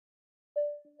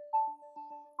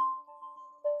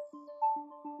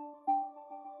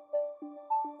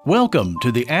Welcome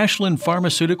to the Ashland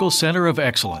Pharmaceutical Center of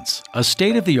Excellence, a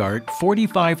state-of-the-art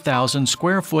 45,000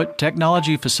 square foot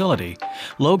technology facility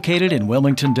located in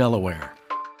Wilmington, Delaware.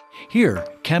 Here,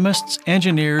 chemists,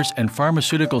 engineers, and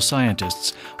pharmaceutical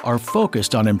scientists are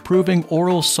focused on improving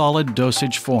oral solid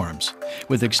dosage forms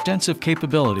with extensive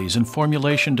capabilities in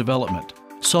formulation development,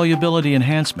 solubility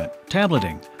enhancement,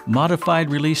 tableting, modified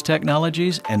release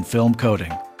technologies, and film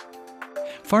coating.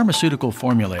 Pharmaceutical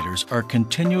formulators are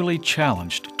continually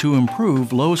challenged to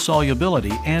improve low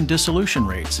solubility and dissolution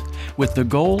rates with the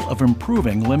goal of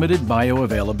improving limited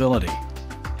bioavailability.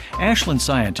 Ashland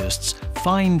scientists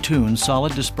fine-tune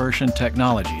solid dispersion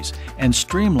technologies and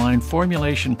streamline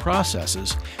formulation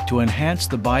processes to enhance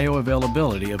the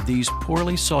bioavailability of these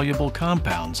poorly soluble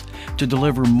compounds to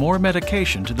deliver more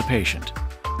medication to the patient.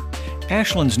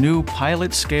 Ashland's new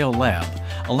pilot-scale lab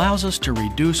allows us to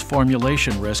reduce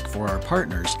formulation risk for our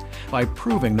partners by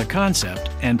proving the concept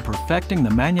and perfecting the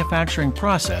manufacturing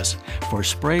process for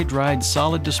spray-dried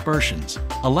solid dispersions,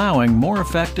 allowing more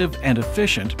effective and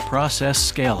efficient process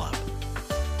scale-up.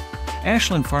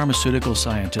 Ashland Pharmaceutical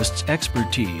scientists'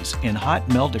 expertise in hot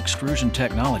melt extrusion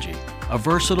technology, a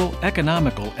versatile,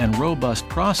 economical, and robust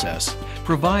process,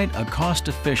 provide a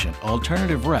cost-efficient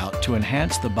alternative route to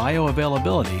enhance the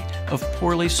bioavailability of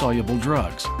poorly soluble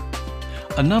drugs.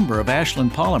 A number of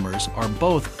Ashland polymers are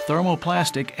both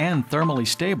thermoplastic and thermally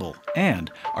stable and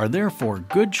are therefore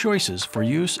good choices for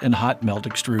use in hot melt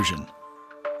extrusion.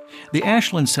 The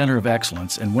Ashland Center of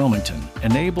Excellence in Wilmington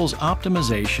enables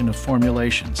optimization of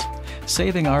formulations,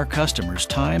 saving our customers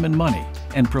time and money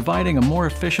and providing a more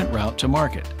efficient route to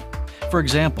market. For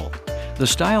example, the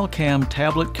StyleCam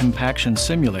tablet compaction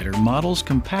simulator models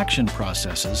compaction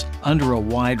processes under a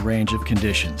wide range of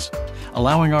conditions,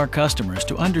 allowing our customers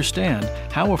to understand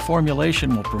how a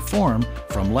formulation will perform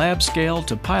from lab scale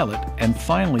to pilot and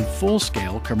finally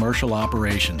full-scale commercial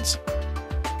operations.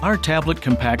 Our tablet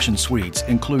compaction suites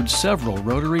include several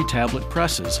rotary tablet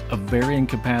presses of varying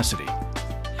capacity.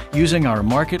 Using our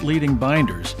market-leading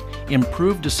binders,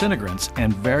 improved disintegrants,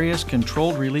 and various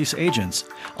controlled release agents,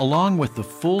 along with the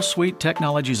full suite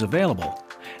technologies available,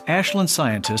 Ashland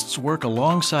scientists work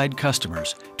alongside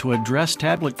customers to address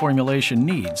tablet formulation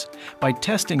needs by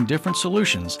testing different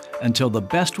solutions until the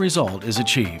best result is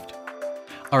achieved.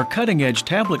 Our cutting-edge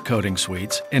tablet coating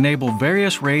suites enable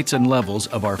various rates and levels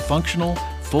of our functional,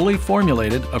 fully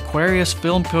formulated Aquarius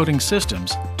film coating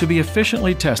systems to be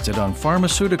efficiently tested on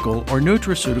pharmaceutical or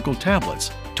nutraceutical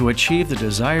tablets to achieve the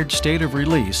desired state of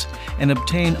release and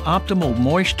obtain optimal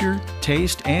moisture,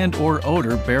 taste, and/or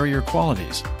odor barrier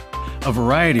qualities. A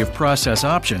variety of process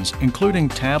options, including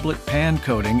tablet pan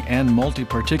coating and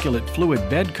multi-particulate fluid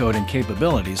bed coating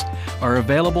capabilities, are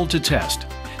available to test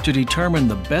to determine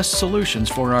the best solutions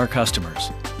for our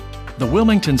customers. The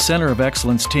Wilmington Center of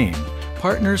Excellence team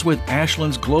partners with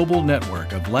Ashland's global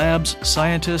network of labs,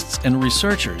 scientists, and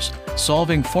researchers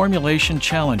solving formulation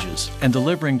challenges and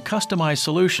delivering customized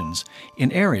solutions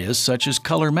in areas such as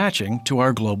color matching to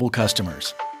our global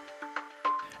customers.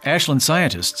 Ashland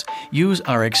scientists use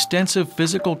our extensive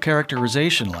physical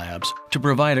characterization labs to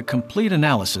provide a complete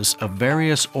analysis of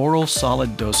various oral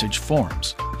solid dosage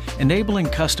forms, enabling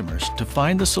customers to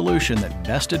find the solution that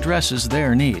best addresses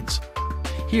their needs.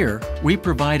 Here, we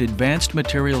provide advanced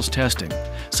materials testing,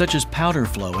 such as powder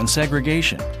flow and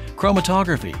segregation,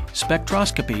 chromatography,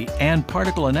 spectroscopy, and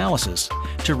particle analysis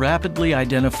to rapidly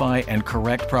identify and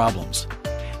correct problems.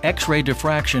 X-ray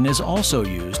diffraction is also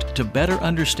used to better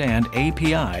understand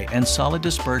API and solid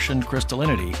dispersion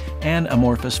crystallinity and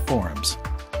amorphous forms.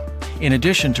 In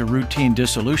addition to routine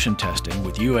dissolution testing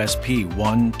with USP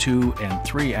 1, 2, and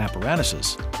 3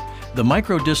 apparatuses, the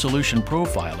microdissolution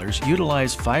profilers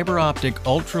utilize fiber optic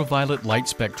ultraviolet light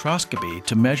spectroscopy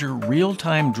to measure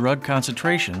real-time drug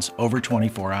concentrations over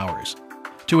 24 hours.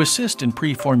 To assist in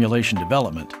pre-formulation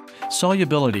development,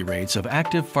 solubility rates of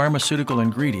active pharmaceutical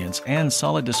ingredients and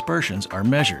solid dispersions are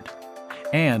measured.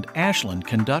 And Ashland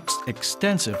conducts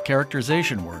extensive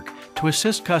characterization work to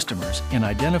assist customers in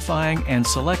identifying and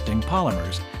selecting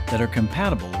polymers that are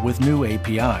compatible with new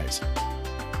APIs.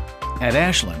 At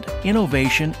Ashland,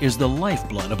 innovation is the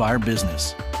lifeblood of our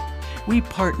business. We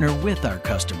partner with our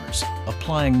customers,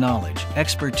 applying knowledge,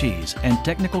 expertise, and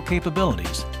technical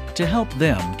capabilities to help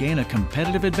them gain a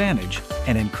competitive advantage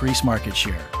and increase market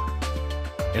share.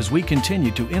 As we continue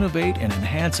to innovate and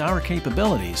enhance our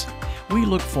capabilities, we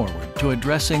look forward to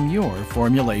addressing your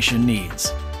formulation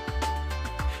needs.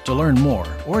 To learn more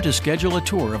or to schedule a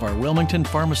tour of our Wilmington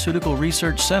Pharmaceutical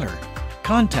Research Center,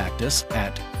 contact us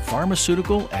at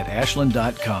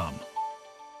pharmaceutical@ashland.com.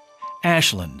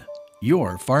 Ashland,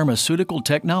 your pharmaceutical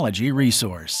technology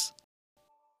resource.